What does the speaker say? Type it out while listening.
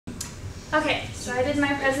Okay, so I did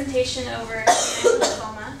my presentation over canine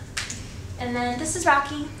lymphoma. And then this is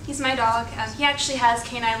Rocky. He's my dog. He actually has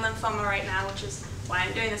canine lymphoma right now, which is why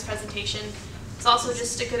I'm doing this presentation. It's also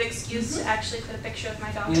just a good excuse to actually put a picture of my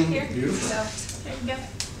dog up here. Beautiful. So there you go.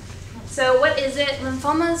 So what is it?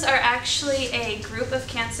 Lymphomas are actually a group of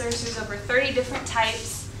cancers. There's over 30 different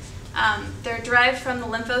types. They're derived from the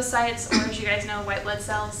lymphocytes, or as you guys know, white blood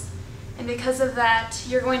cells. And because of that,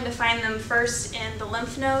 you're going to find them first in the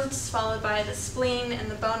lymph nodes, followed by the spleen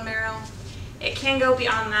and the bone marrow. It can go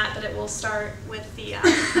beyond that, but it will start with the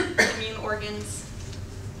immune organs.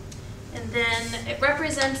 And then it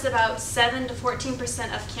represents about 7 to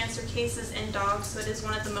 14% of cancer cases in dogs, so it is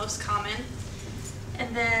one of the most common.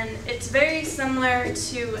 And then it's very similar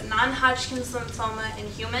to non-Hodgkin's lymphoma in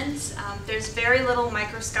humans. There's very little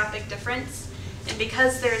microscopic difference. And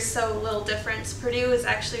because there's so little difference, Purdue is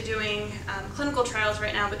actually doing clinical trials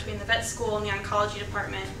right now between the vet school and the oncology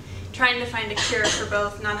department, trying to find a cure for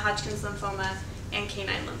both non-Hodgkin's lymphoma and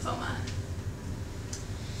canine lymphoma.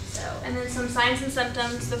 So, and then some signs and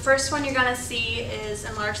symptoms. The first one you're going to see is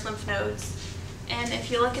enlarged lymph nodes. And if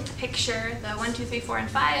you look at the picture, the 1, 2, 3, 4, and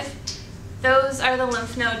 5, those are the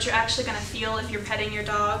lymph nodes you're actually going to feel if you're petting your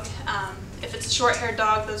dog. If it's a short-haired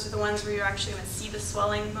dog, those are the ones where you're actually going to see the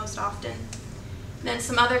swelling most often. Then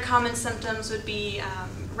some other common symptoms would be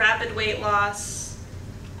rapid weight loss,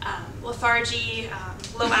 lethargy,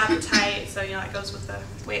 low appetite, so that goes with the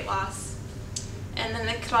weight loss. And then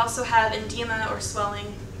it could also have edema or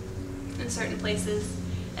swelling in certain places.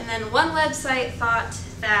 And then one website thought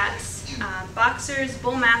that boxers,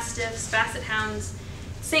 bull mastiffs, basset hounds,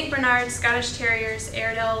 St. Bernards, Scottish Terriers,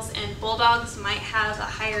 Airedales, and Bulldogs might have a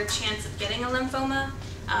higher chance of getting a lymphoma.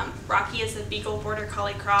 Rocky is a Beagle Border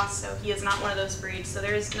Collie cross, so he is not one of those breeds, so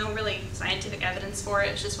there is no really scientific evidence for it,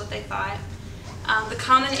 it's just what they thought. The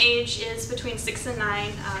common age is between 6 and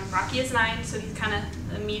 9. Rocky is 9, so he's kind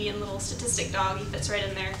of a median little statistic dog, he fits right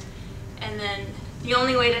in there. And then the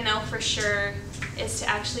only way to know for sure is to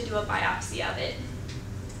actually do a biopsy of it.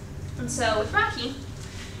 And so with Rocky,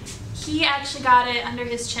 he actually got it under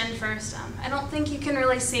his chin first. I don't think you can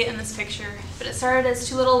really see it in this picture, but it started as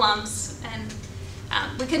 2 little lumps, and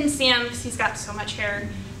we couldn't see him because he's got so much hair.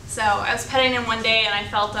 So I was petting him one day and I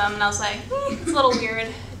felt him and I was like, it's a little weird.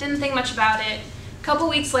 Didn't think much about it. A couple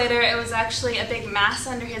weeks later, it was actually a big mass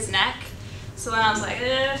under his neck. So then I was like,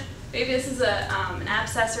 maybe this is an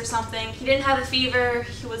abscess or something. He didn't have a fever.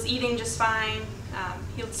 He was eating just fine.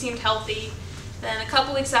 He seemed healthy. Then a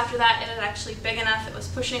couple weeks after that, it was actually big enough it was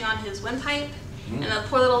pushing on his windpipe. And the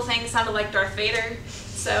poor little thing sounded like Darth Vader.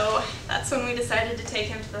 So that's when we decided to take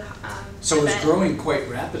him to the So it was growing quite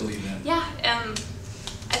rapidly then? Yeah.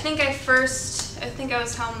 I think I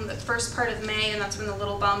was home the first part of May, and that's when the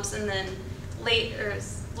little bumps, and then late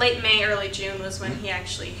May, early June was when he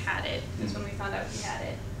actually had it. Is when we found out he had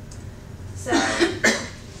it. So,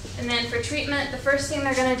 and then for treatment, the first thing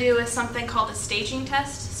they're going to do is something called a staging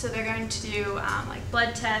test. So they're going to do like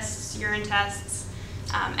blood tests, urine tests,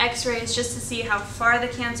 x-rays, just to see how far the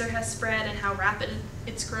cancer has spread and how rapid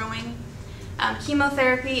it's growing.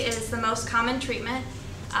 Chemotherapy is the most common treatment.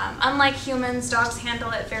 Unlike humans, dogs handle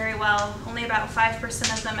it very well. Only about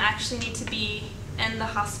 5% of them actually need to be in the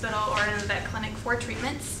hospital or in the vet clinic for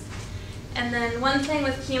treatments. And then one thing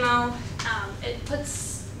with chemo, it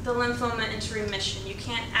puts the lymphoma into remission. You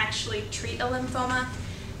can't actually treat a lymphoma.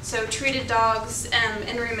 So treated dogs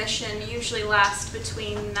in remission usually last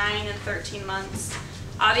between 9 and 13 months.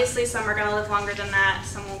 Obviously, some are going to live longer than that.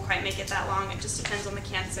 Some won't quite make it that long. It just depends on the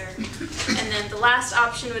cancer. And then the last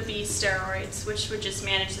option would be steroids, which would just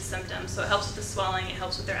manage the symptoms. So it helps with the swelling, it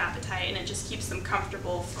helps with their appetite, and it just keeps them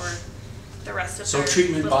comfortable for the rest of their life. So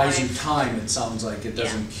treatment buys you time, it sounds like. It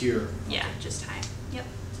doesn't cure. Yeah, just time. Yep.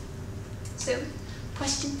 So,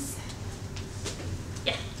 questions?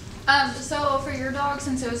 Yeah. So for your dog,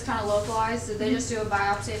 since it was kind of localized, did they just do a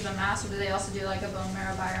biopsy of the mass, or did they also do like a bone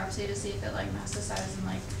marrow biopsy to see if it like metastasized and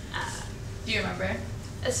like? Do you remember?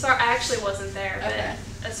 I actually wasn't there, but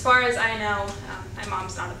as far as I know, my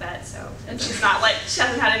mom's not a vet, so she's not like she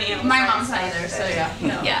hasn't had any animals. My mom's not either, so yeah.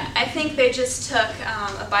 No. Yeah, I think they just took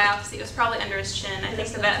a biopsy. It was probably under his chin. I think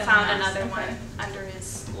the vet found another one under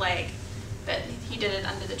his leg, but he did it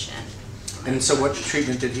under the chin. And so what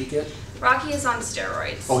treatment did he get? Rocky is on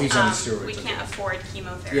steroids. Oh, he's on steroids. We can't afford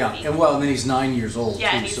chemotherapy. Yeah, and well, and then he's 9 years old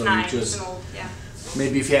yeah, too. And he's so 9. you just, he's an old, yeah.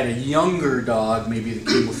 Maybe if you had a younger dog, maybe the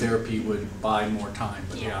chemotherapy would buy more time.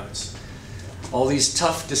 But yeah, it's all these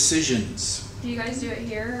tough decisions. Do you guys do it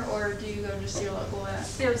here, or do you go just to your local vet?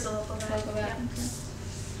 It was a local vet. Local vet. Yeah.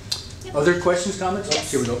 Okay. Yep. Other questions, comments? Oh,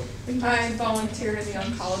 Yes. here we go. I volunteered in the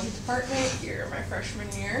oncology department here my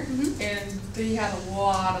freshman year, and they had a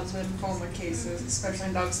lot of lymphoma cases, especially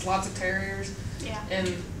in dogs, lots of terriers, Yeah.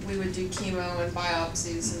 and we would do chemo and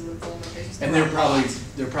biopsies and lymphoma patients. And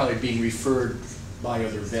they're probably being referred by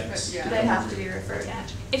other vets. Yeah. They have to be referred. Yeah.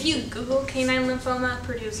 If you Google canine lymphoma,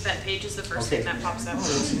 Purdue's vet page is the first thing that pops up.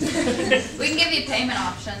 We can give you payment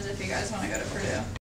options if you guys wanna go to Purdue.